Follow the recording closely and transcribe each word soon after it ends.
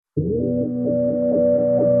Move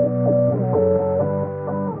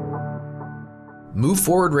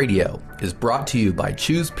Forward Radio is brought to you by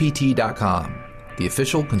ChoosePT.com, the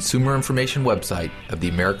official consumer information website of the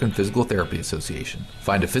American Physical Therapy Association.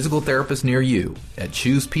 Find a physical therapist near you at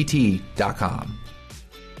ChoosePT.com.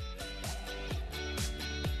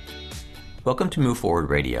 Welcome to Move Forward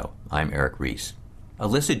Radio. I'm Eric Reese.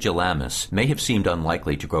 Alyssa Gelamis may have seemed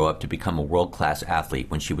unlikely to grow up to become a world-class athlete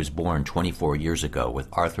when she was born 24 years ago with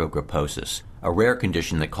arthrogryposis, a rare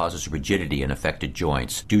condition that causes rigidity in affected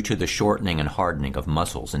joints due to the shortening and hardening of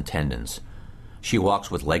muscles and tendons. She walks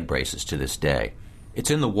with leg braces to this day. It's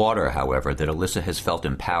in the water, however, that Alyssa has felt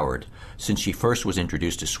empowered since she first was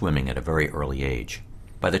introduced to swimming at a very early age.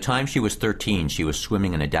 By the time she was 13, she was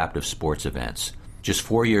swimming in adaptive sports events. Just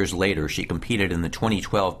 4 years later, she competed in the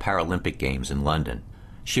 2012 Paralympic Games in London.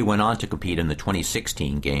 She went on to compete in the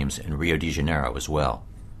 2016 Games in Rio de Janeiro as well.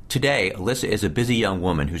 Today, Alyssa is a busy young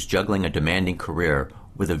woman who's juggling a demanding career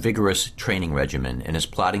with a vigorous training regimen and is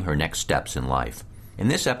plotting her next steps in life. In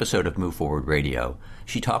this episode of Move Forward Radio,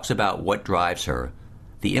 she talks about what drives her,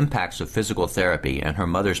 the impacts of physical therapy and her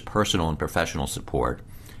mother's personal and professional support,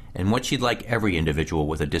 and what she'd like every individual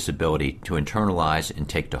with a disability to internalize and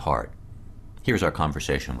take to heart. Here's our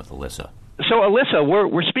conversation with Alyssa. So, Alyssa,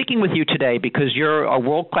 we're speaking with you today because you're a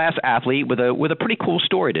world-class athlete with a pretty cool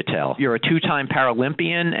story to tell. You're a two-time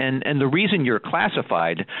Paralympian, and the reason you're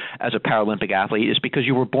classified as a Paralympic athlete is because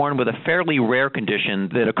you were born with a fairly rare condition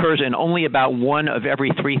that occurs in only about 1 of every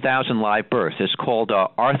 3,000 live births. It's called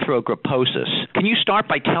arthrogryposis. Can you start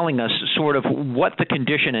by telling us sort of what the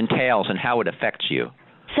condition entails and how it affects you?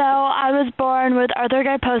 So I was born with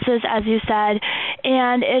arthrogryposis, as you said,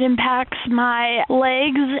 and it impacts my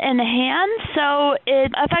legs and hands. So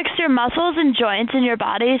it affects your muscles and joints in your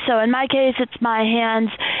body. So in my case, it's my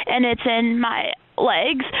hands and it's in my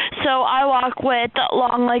legs. So I walk with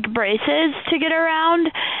long leg braces to get around,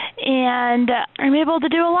 and I'm able to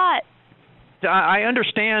do a lot. I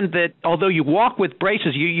understand that although you walk with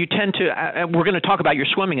braces, you tend to, we're going to talk about your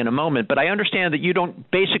swimming in a moment, but I understand that you don't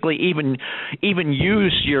basically even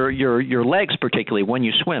use your legs particularly when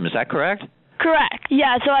you swim. Is that correct? Correct.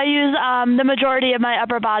 Yeah, so I use the majority of my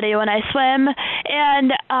upper body when I swim,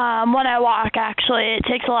 and when I walk, actually. It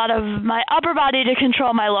takes a lot of my upper body to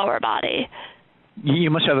control my lower body.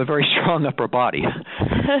 You must have a very strong upper body.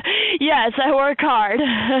 Yes, I work hard.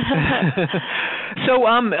 So,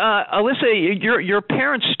 Alyssa, your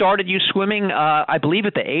parents started you swimming, I believe,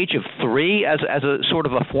 at the age of 3 as a sort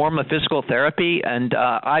of a form of physical therapy, and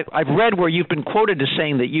I've read where you've been quoted as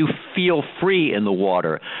saying that you feel free in the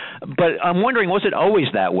water. But I'm wondering, was it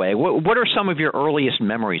always that way? What are some of your earliest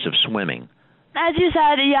memories of swimming? As you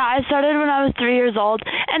said, yeah, I started when I was 3 years old,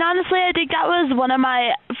 and honestly, I think that was one of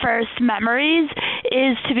my first memories,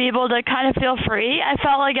 is to be able to kind of feel free. I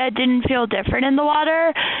felt like I didn't feel different in the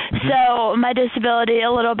water, so my disability a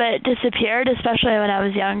little bit disappeared, especially when I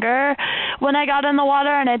was younger when I got in the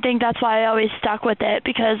water, and I think that's why I always stuck with it,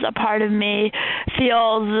 because a part of me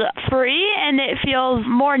feels free, and it feels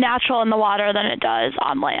more natural in the water than it does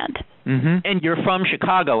on land. Mm-hmm. And you're from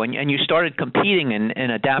Chicago, and you started competing in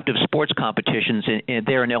adaptive sports competitions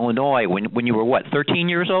there in Illinois when you were, 13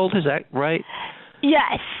 years old? Is that right?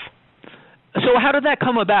 Yes. So how did that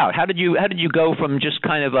come about? How did you go from just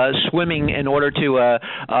kind of swimming in order to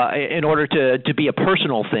be a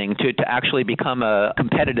personal thing to actually become a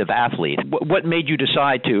competitive athlete? What made you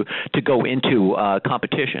decide to go into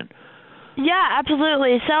competition? Yeah,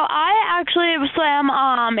 absolutely. So I actually swam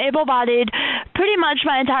able-bodied pretty much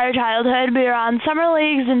my entire childhood. We were on summer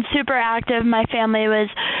leagues and super active. My family was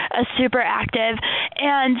super active.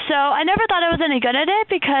 And so I never thought I was any good at it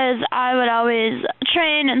because I would always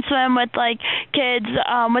train and swim with kids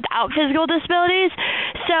without physical disabilities.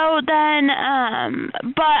 So then,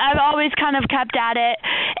 but I've always kind of kept at it.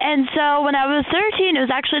 And so when I was 13, it was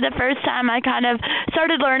actually the first time I kind of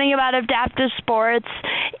started learning about adaptive sports,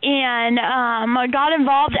 and I got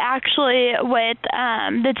involved actually with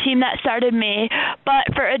the team that started me, but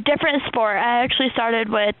for a different sport. I actually started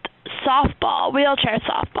with softball, wheelchair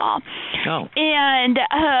softball. Oh. And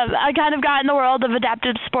I kind of got in the world of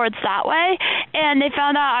adaptive sports that way, and they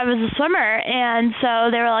found out I was a swimmer, and so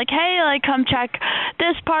they were like, hey, come check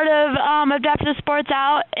this part of adaptive sports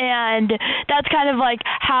out, and that's kind of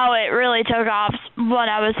how it really took off when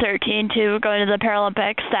I was 13 to go to the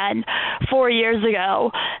Paralympics then 4 years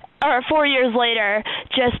ago, or 4 years later,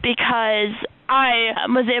 just because I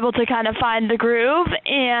was able to kind of find the groove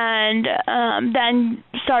and then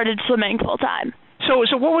started swimming full time.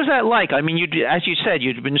 So what was that like? I mean, as you said,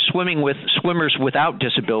 you'd been swimming with swimmers without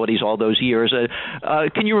disabilities all those years.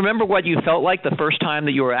 Can you remember what you felt like the first time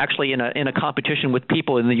that you were actually in a competition with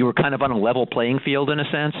people and that you were kind of on a level playing field in a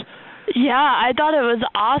sense? Yeah, I thought it was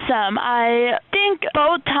awesome. I think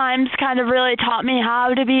both times kind of really taught me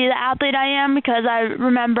how to be the athlete I am, because I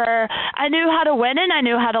remember I knew how to win and I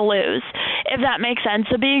knew how to lose, if that makes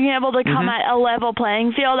sense. So being able to come at a level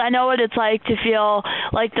playing field, I know what it's like to feel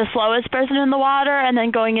like the slowest person in the water, and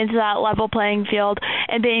then going into that level playing field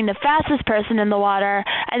and being the fastest person in the water.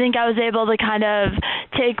 I think I was able to kind of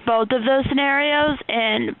take both of those scenarios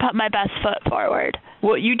and put my best foot forward.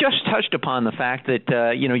 Well, you just touched upon the fact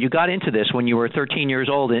that you got into this when you were 13 years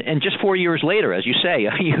old, and just 4 years later, as you say,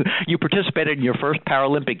 you participated in your first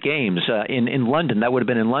Paralympic Games in London. That would have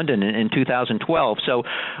been in London in 2012. So,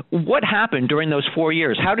 what happened during those 4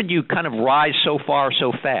 years? How did you kind of rise so far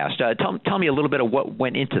so fast? Tell me a little bit of what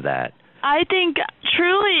went into that. I think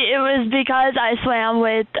truly it was because I swam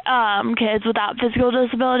with kids without physical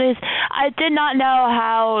disabilities. I did not know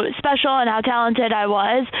how special and how talented I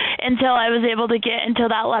was until I was able to get into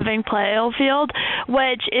that level playing field,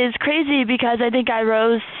 which is crazy because I think I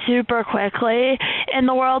rose super quickly in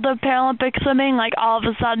the world of Paralympic swimming. Like, all of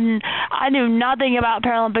a sudden, I knew nothing about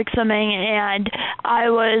Paralympic swimming, and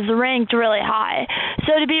I was ranked really high.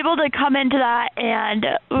 So to be able to come into that and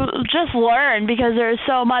just learn, because there's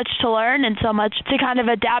so much to learn and so much to kind of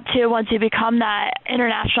adapt to once you become that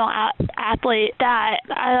international athlete, that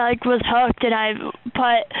I was hooked, and I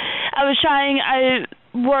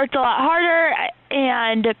worked a lot harder,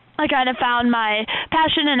 and I kind of found my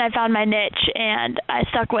passion and I found my niche, and I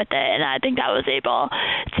stuck with it, and I think that was able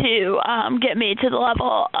to get me to the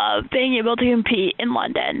level of being able to compete in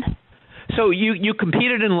London. So you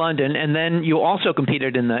competed in London, and then you also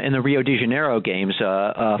competed in the Rio de Janeiro Games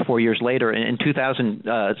 4 years later in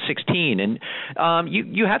 2016, and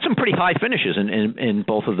you had some pretty high finishes in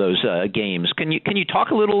both of those games. Can you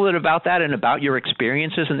talk a little bit about that and about your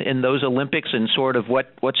experiences in those Olympics and sort of what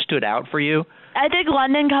stood out for you? I think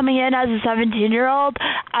London, coming in as a 17-year-old,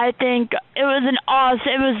 I think it was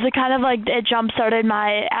it jump-started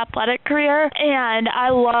my athletic career, and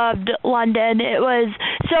I loved London. It was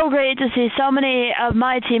so great to see so many of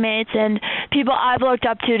my teammates and people I've looked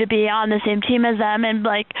up to be on the same team as them, and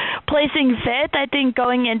placing fifth. I think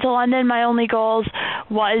going into London, my only goals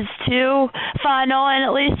was to final in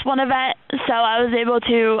at least one event, so I was able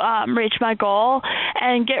to reach my goal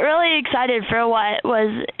and get really excited for what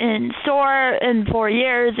was in store in 4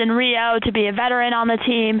 years in Rio, to be a veteran on the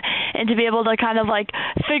team and to be able to kind of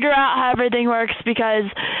figure out how everything works, because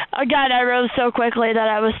again, I rose so quickly that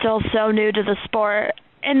I was still so new to the sport.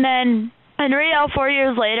 And then in Rio 4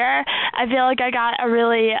 years later, I feel like I got a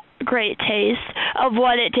really great taste of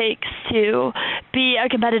what it takes to be a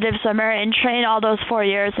competitive swimmer and train all those 4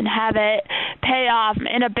 years and have it pay off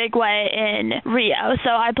in a big way in Rio.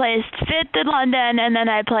 So I placed fifth in London, and then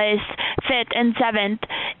I placed fifth and seventh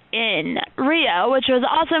in Rio, which was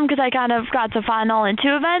awesome because I kind of got to final in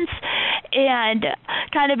two events and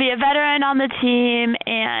kind of be a veteran on the team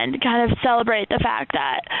and kind of celebrate the fact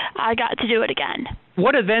that I got to do it again.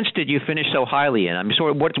 What events did you finish so highly in? I mean,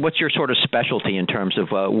 what's your sort of specialty in terms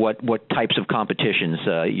of what types of competitions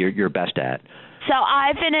you're best at? So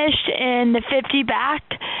I finished in the 50 back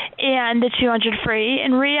and the 200 free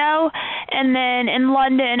in Rio, and then in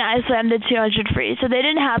London I swam the 200 free. So they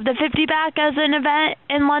didn't have the 50 back as an event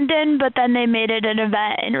in London, but then they made it an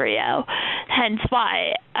event in Rio. Hence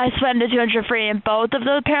why I swam the 200 free in both of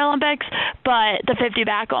the Paralympics, but the 50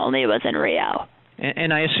 back only was in Rio.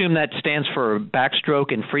 And I assume that stands for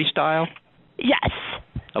backstroke and freestyle? Yes.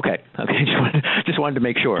 Okay. Just wanted to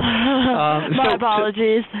make sure. My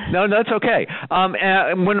apologies. No, that's okay.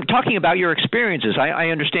 When talking about your experiences, I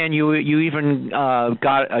understand you even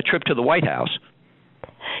got a trip to the White House.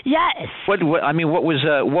 Yes. What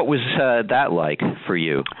was that like for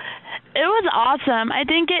you? It was awesome. I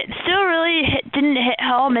think it still really didn't hit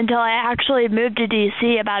home until I actually moved to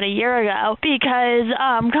D.C. about a year ago, because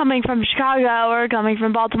coming from Chicago or coming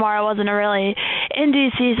from Baltimore, I wasn't really in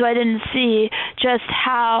D.C., so I didn't see just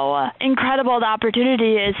how incredible the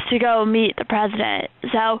opportunity is to go meet the president.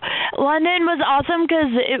 So London was awesome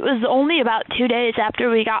because it was only about 2 days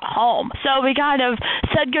after we got home. So we kind of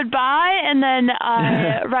said goodbye and then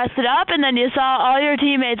rested up, and then you saw all your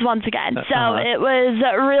teammates once again. So it was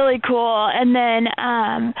really cool. And then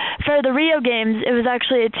for the Rio Games, it was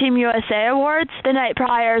actually a Team USA Awards the night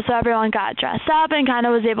prior, so everyone got dressed up and kind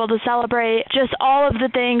of was able to celebrate just all of the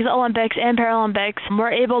things Olympics and Paralympics were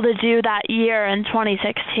able to do that year in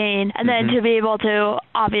 2016. And then to be able to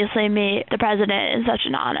obviously meet the president is such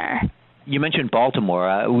an honor. You mentioned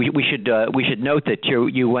Baltimore. We should note that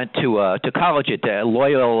you went to college at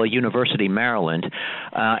Loyola University, Maryland,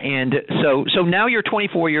 and so now you're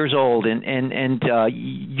 24 years old, and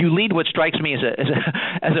you lead what strikes me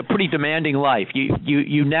as a pretty demanding life.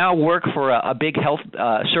 You now work for a big health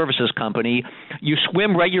services company. You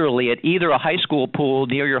swim regularly at either a high school pool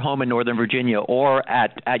near your home in Northern Virginia or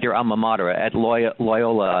at your alma mater at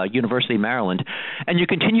Loyola University, Maryland, and you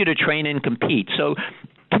continue to train and compete. So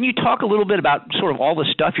can you talk a little bit about sort of all the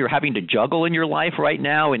stuff you're having to juggle in your life right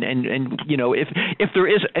now, and you know, if there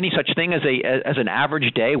is any such thing as an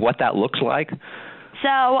average day, what that looks like? So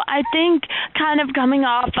I think kind of coming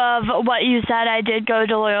off of what you said, I did go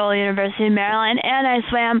to Loyola University in Maryland, and I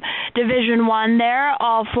swam Division I there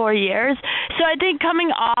all 4 years. So I think coming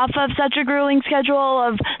off of such a grueling schedule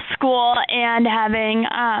of school and having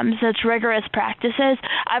such rigorous practices,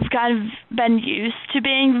 I've kind of been used to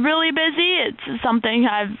being really busy. It's something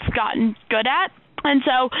I've gotten good at. And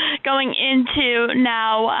so going into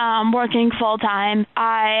now working full-time,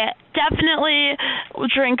 I definitely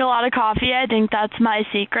drink a lot of coffee. I think that's my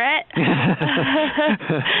secret.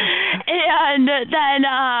 And then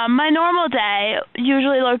my normal day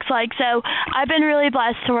usually looks like, so I've been really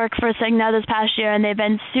blessed to work for Cigna this past year, and they've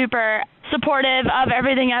been super supportive of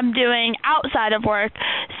everything I'm doing outside of work.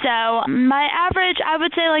 So I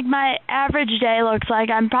would say my average day looks like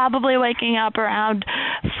I'm probably waking up around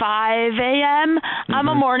 5 a.m. Mm-hmm. I'm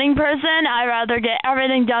a morning person. I rather get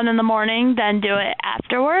everything done in the morning than do it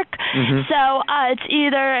after work. Mm-hmm. So it's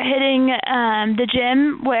either hitting the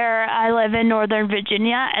gym where I live in Northern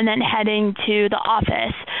Virginia and then heading to the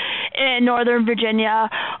office in Northern Virginia,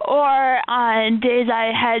 or on days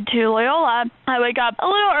I head to Loyola, I wake up a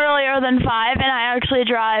little earlier than 5, and I actually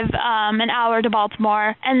drive an hour to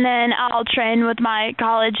Baltimore, and then I'll train with my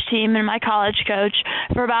college team and my college coach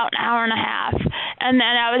for about an hour and a half, and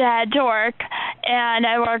then I would head to work, and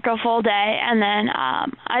I work a full day, and then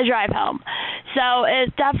I drive home. So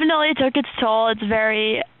it definitely took its toll. It's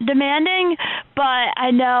very demanding, but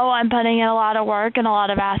I know I'm putting in a lot of work and a lot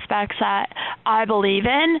of aspects that I believe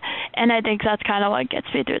in, and I think that's kind of what gets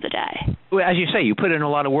me through the day. Well, as you say, you put in a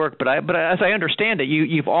lot of work, but as I understand it,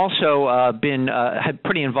 you've also been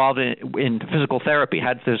pretty involved in physical therapy.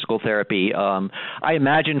 Had physical therapy. I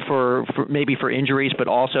imagine for maybe for injuries, but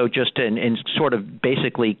also just in sort of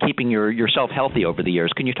basically keeping yourself healthy over the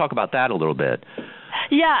years. Can you talk about that a little bit?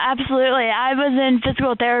 Yeah, absolutely. I was in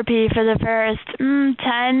physical therapy for the first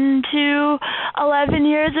 10 to 11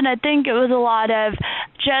 years, and I think it was a lot of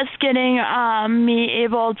just getting me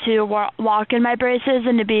able to walk in my braces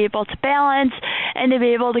and to be able to balance and to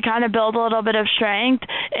be able to kind of build a little bit of strength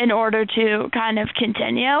in order to kind of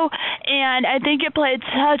continue. And I think it played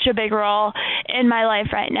such a big role in my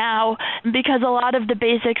life right now, because a lot of the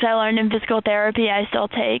basics I learned in physical therapy I still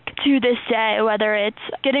take to this day, whether it's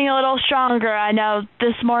getting a little stronger. I know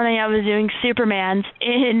this morning I was doing Supermans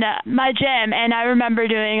in my gym, and I remember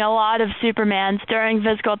doing a lot of Supermans during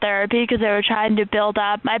physical therapy because they were trying to build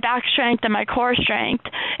up my back strength and my core strength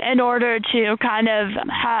in order to kind of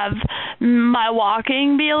have my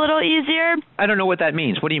walking be a little easier. I don't know what that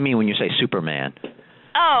means. What do you mean when you say Superman?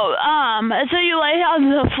 So you lay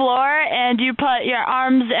on the floor and you put your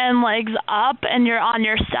arms and legs up and you're on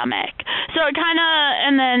your stomach. So it kind of,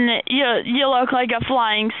 and then you look like a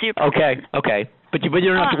flying Superman. Okay. But you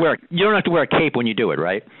don't have to wear a cape when you do it,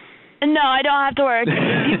 right? No, I don't have to wear a cape.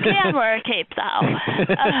 You can wear a cape, though.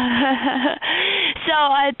 So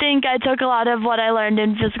I think I took a lot of what I learned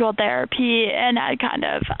in physical therapy, and I kind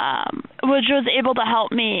of, which was able to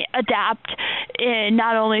help me adapt in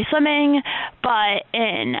not only swimming, but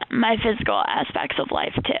in my physical aspects of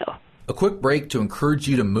life, too. A quick break to encourage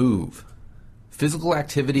you to move. Physical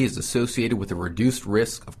activity is associated with a reduced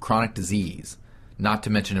risk of chronic disease, not to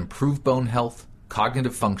mention improved bone health,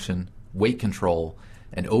 cognitive function, weight control,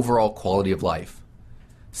 and overall quality of life.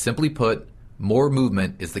 Simply put, more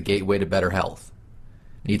movement is the gateway to better health.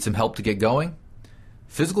 Need some help to get going?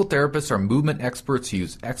 Physical therapists are movement experts who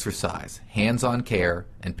use exercise, hands-on care,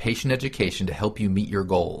 and patient education to help you meet your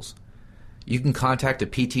goals. You can contact a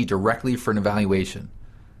PT directly for an evaluation.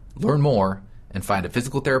 Learn more and find a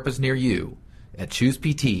physical therapist near you at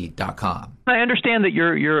choosept.com. I understand that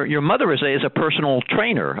your mother is a personal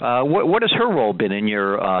trainer. What has her role been in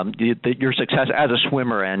your success as a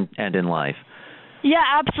swimmer and in life? Yeah,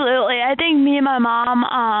 absolutely. I think me and my mom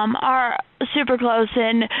are super close,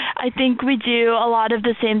 and I think we do a lot of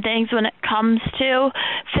the same things when it comes to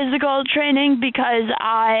physical training, because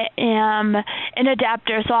I am an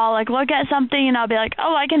adapter. So I'll look at something and I'll be like,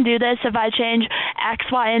 oh, I can do this if I change X,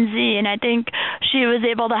 Y, and Z. And I think she was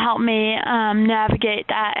able to help me navigate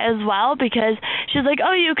that as well, because she's like,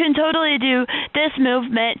 oh, you can totally do this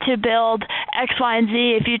movement to build X, Y, and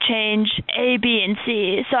Z if you change A, B, and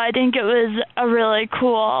C. So I think it was a really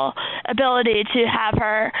cool ability to have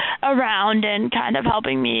her around and kind of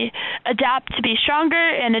helping me adapt to be stronger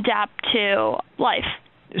and adapt to life.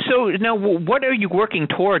 So now, what are you working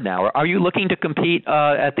toward now? Are you looking to compete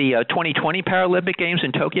at the 2020 Paralympic Games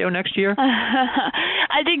in Tokyo next year?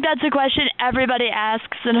 I think that's a question everybody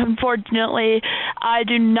asks, and unfortunately, I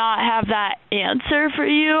do not have that answer for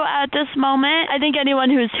you at this moment. I think anyone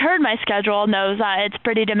who's heard my schedule knows that it's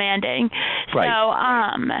pretty demanding. Right. So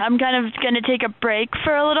I'm kind of going to take a break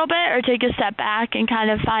for a little bit, or take a step back and kind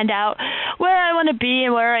of find out where I want to be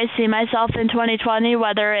and where I see myself in 2020,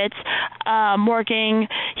 whether it's working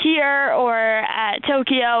here or at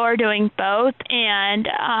Tokyo or doing both, and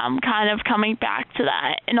kind of coming back to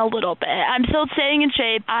that in a little bit. I'm still staying in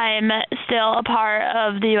shape. I'm still a part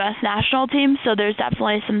of the U.S. national team, so there's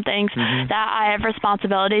definitely some things that I have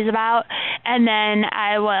responsibilities about, and then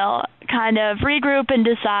I will kind of regroup and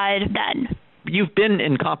decide then. You've been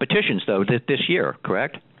in competitions, though, this year,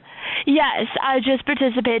 correct? Yes, I just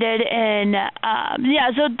participated in,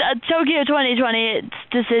 Tokyo 2020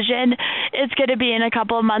 decision. It's going to be in a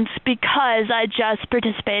couple of months because I just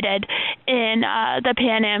participated in the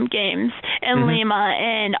Pan Am Games in Lima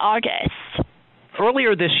in August.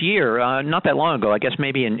 Earlier this year, not that long ago, I guess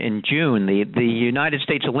maybe in June, the United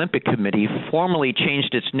States Olympic Committee formally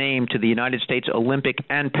changed its name to the United States Olympic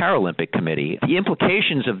and Paralympic Committee. The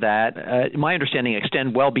implications of that, my understanding,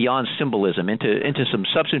 extend well beyond symbolism into some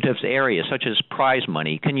substantive areas such as prize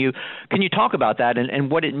money. Can you talk about that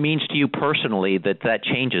and what it means to you personally that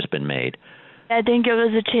change has been made? I think it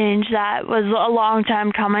was a change that was a long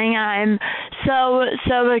time coming. I'm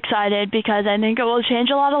so excited because I think it will change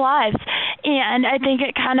a lot of lives. And I think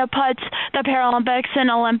it kind of puts the Paralympics and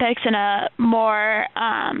Olympics in a more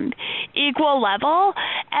equal level.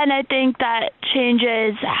 And I think that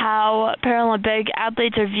changes how Paralympic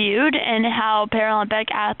athletes are viewed and how Paralympic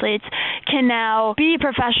athletes can now be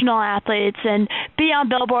professional athletes and be on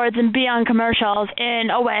billboards and be on commercials in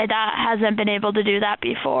a way that hasn't been able to do that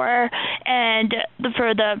before. And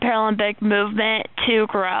for the Paralympic movement to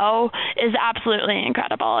grow is absolutely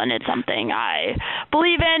incredible, and it's something I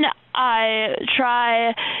believe in. I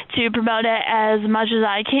try to promote it as much as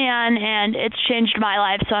I can, and it's changed my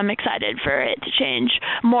life, so I'm excited for it to change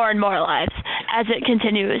more and more lives as it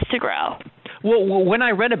continues to grow. Well, when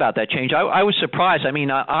I read about that change, I was surprised. I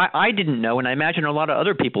mean, I didn't know, and I imagine a lot of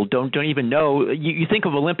other people don't even know. You think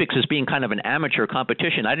of Olympics as being kind of an amateur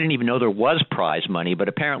competition. I didn't even know there was prize money, but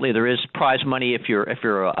apparently there is prize money if you're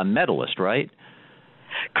a medalist, right?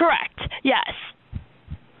 Correct. Yes.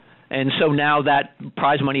 And so now that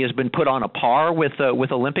prize money has been put on a par with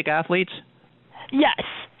Olympic athletes? Yes,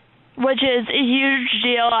 which is a huge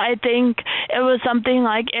deal. I think it was something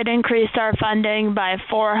like it increased our funding by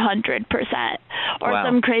 400% or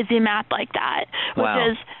some crazy math like that,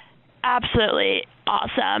 which is absolutely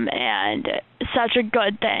awesome and such a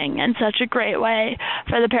good thing and such a great way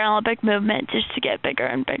for the Paralympic movement just to get bigger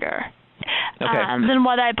and bigger. Okay. And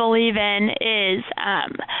what I believe in is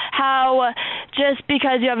how just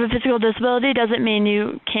because you have a physical disability doesn't mean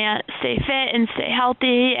you can't stay fit and stay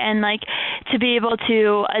healthy, and like to be able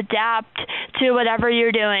to adapt to whatever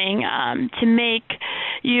you're doing to make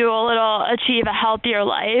you achieve a healthier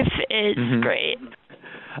life is great.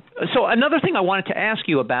 So another thing I wanted to ask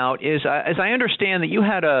you about is, as I understand that you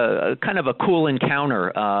had a kind of a cool encounter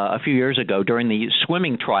a few years ago during the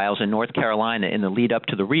swimming trials in North Carolina in the lead up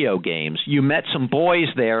to the Rio Games. You met some boys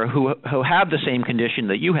there who have the same condition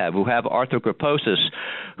that you have, who have arthrogryposis,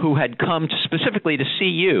 who had come specifically to see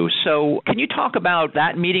you. So can you talk about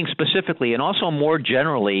that meeting specifically, and also more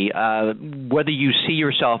generally, whether you see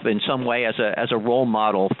yourself in some way as a role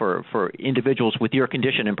model for individuals with your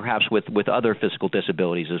condition and perhaps with other physical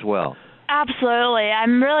disabilities as well? Absolutely.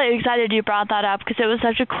 I'm really excited you brought that up because it was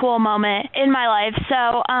such a cool moment in my life.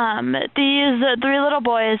 So these three little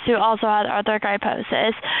boys who also had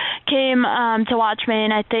arthrogryposis came to watch me,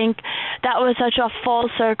 and I think that was such a full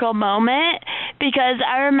circle moment because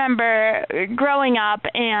I remember growing up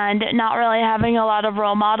and not really having a lot of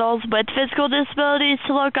role models with physical disabilities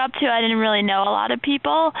to look up to. I didn't really know a lot of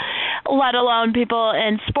people, let alone people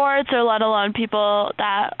in sports or let alone people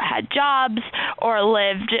that had jobs or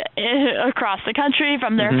lived across the country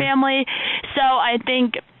from their family. So I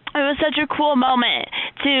think it was such a cool moment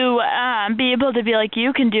to be able to be like,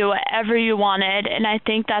 you can do whatever you wanted, and I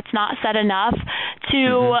think that's not said enough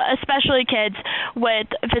to especially kids with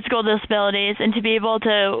physical disabilities, and to be able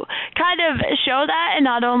to kind of show that and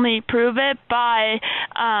not only prove it by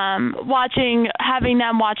having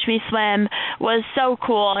them watch me swim was so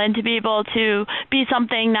cool, and to be able to be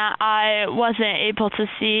something that I wasn't able to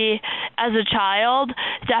see as a child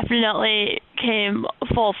definitely came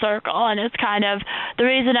full circle, and it's kind of the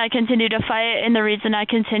reason I continue to fight and the reason I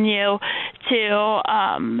continue to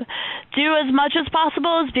do as much as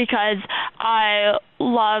possible is because I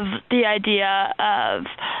love the idea of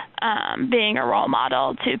being a role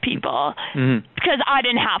model to people because I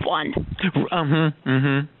didn't have one.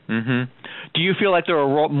 Do you feel like there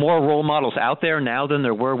are more role models out there now than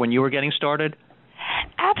there were when you were getting started?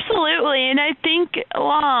 Absolutely, and I think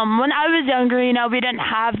when I was younger, we didn't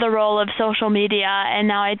have the role of social media, and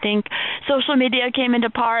now I think social media came into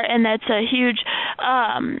part, and that's a huge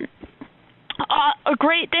a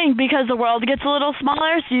great thing because the world gets a little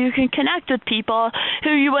smaller, so you can connect with people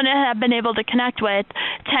who you wouldn't have been able to connect with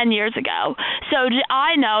 10 years ago. So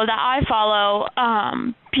I know that I follow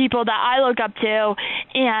people that I look up to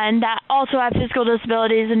and that also have physical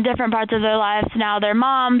disabilities in different parts of their lives. Now they're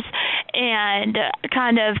moms and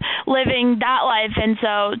kind of living that life, and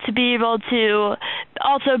so to be able to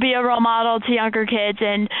also be a role model to younger kids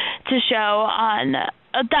and to show on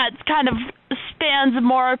that kind of spans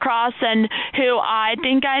more across than who I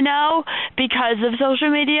think I know because of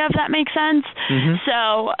social media, if that makes sense.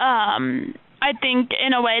 So I think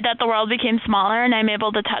in a way that the world became smaller and I'm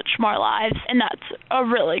able to touch more lives, and that's a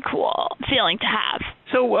really cool feeling to have.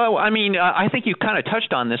 So, I think you kind of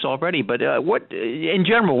touched on this already, but what, in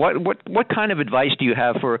general, what kind of advice do you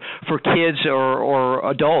have for kids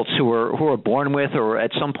or adults who are born with or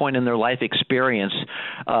at some point in their life experience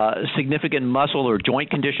significant muscle or joint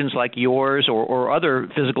conditions like yours or other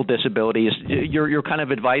physical disabilities? Your kind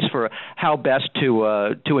of advice for how best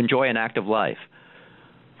to enjoy an active life?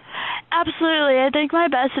 Absolutely. I think my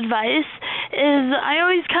best advice is I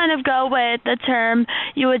always kind of go with the term,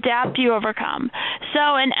 you adapt, you overcome.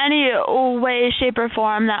 So in any way, shape, or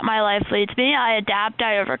form that my life leads me, I adapt,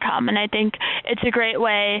 I overcome. And I think it's a great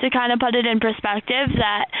way to kind of put it in perspective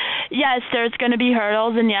that, yes, there's going to be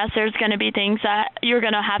hurdles, and yes, there's going to be things that you're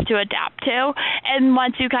going to have to adapt to. And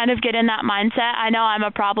once you kind of get in that mindset, I know I'm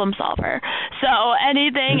a problem solver. So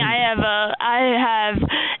anything, I have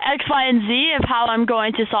X, Y, and Z of how I'm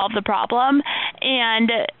going to solve the problem,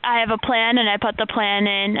 and I have a plan, and I put the plan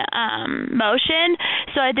in motion.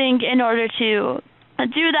 So I think in order to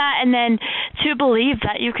do that, and then to believe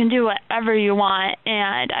that you can do whatever you want,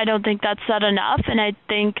 and I don't think that's said enough, and I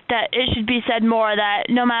think that it should be said more that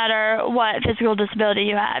no matter what physical disability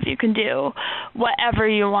you have, you can do whatever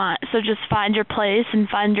you want. So just find your place and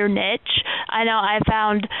find your niche. I know I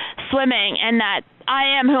found swimming, and that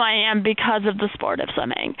I am who I am because of the sport of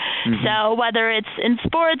swimming. So whether it's in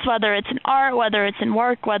sports, whether it's in art, whether it's in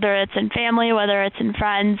work, whether it's in family, whether it's in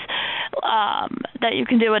friends, that you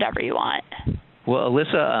can do whatever you want. Well,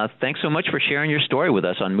 Alyssa, thanks so much for sharing your story with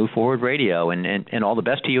us on Move Forward Radio, and all the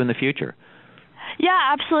best to you in the future. Yeah,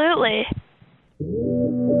 absolutely.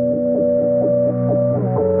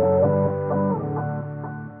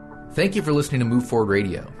 Thank you for listening to Move Forward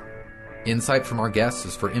Radio. Insight from our guests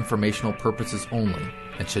is for informational purposes only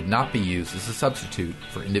and should not be used as a substitute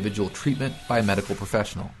for individual treatment by a medical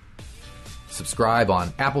professional. Subscribe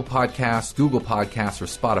on Apple Podcasts, Google Podcasts, or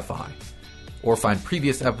Spotify, or find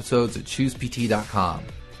previous episodes at ChoosePT.com,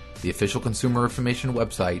 the official consumer information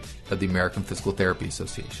website of the American Physical Therapy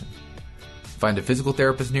Association. Find a physical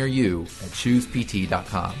therapist near you at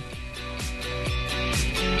ChoosePT.com.